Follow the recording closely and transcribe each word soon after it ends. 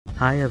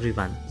Hi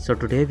everyone, so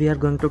today we are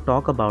going to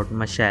talk about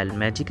MASHLE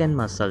Magic and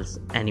Muscles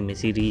anime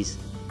series.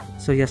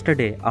 So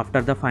yesterday,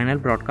 after the final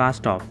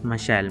broadcast of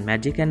MASHLE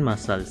Magic and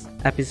Muscles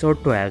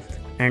episode 12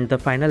 and the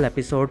final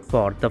episode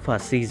for the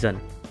first season,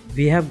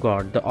 we have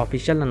got the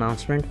official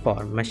announcement for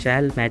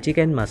MASHLE Magic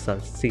and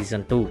Muscles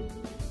season 2.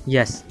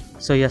 Yes,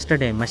 so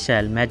yesterday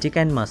MASHLE Magic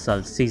and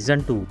Muscles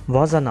season 2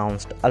 was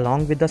announced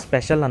along with the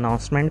special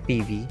announcement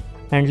PV,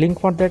 and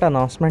link for that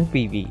announcement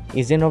PV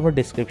is in our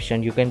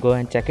description. You can go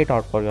and check it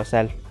out for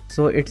yourself.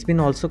 So it's been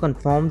also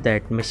confirmed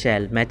that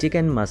MASHLE Magic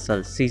and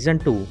Muscles season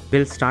 2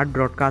 will start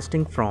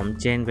broadcasting from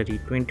January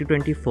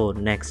 2024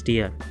 next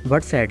year.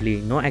 But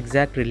sadly, no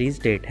exact release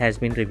date has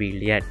been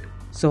revealed yet.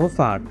 So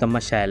far, the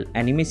MASHLE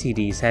anime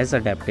series has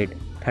adapted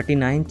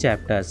 39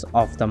 chapters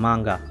of the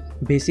manga,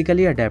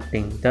 basically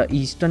adapting the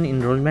Eastern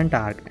Enrollment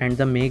arc and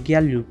the Megia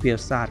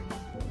Lupius arc.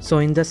 So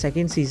in the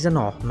second season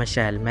of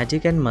MASHLE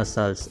Magic and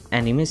Muscles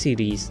anime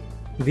series,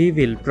 we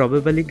will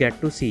probably get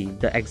to see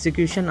the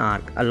execution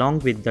arc along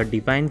with the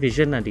divine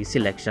visionary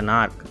selection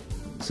arc.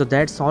 So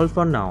that's all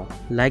for now.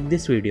 Like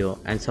this video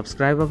and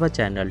subscribe our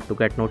channel to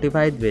get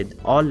notified with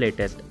all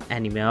latest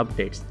anime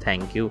updates.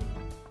 Thank you.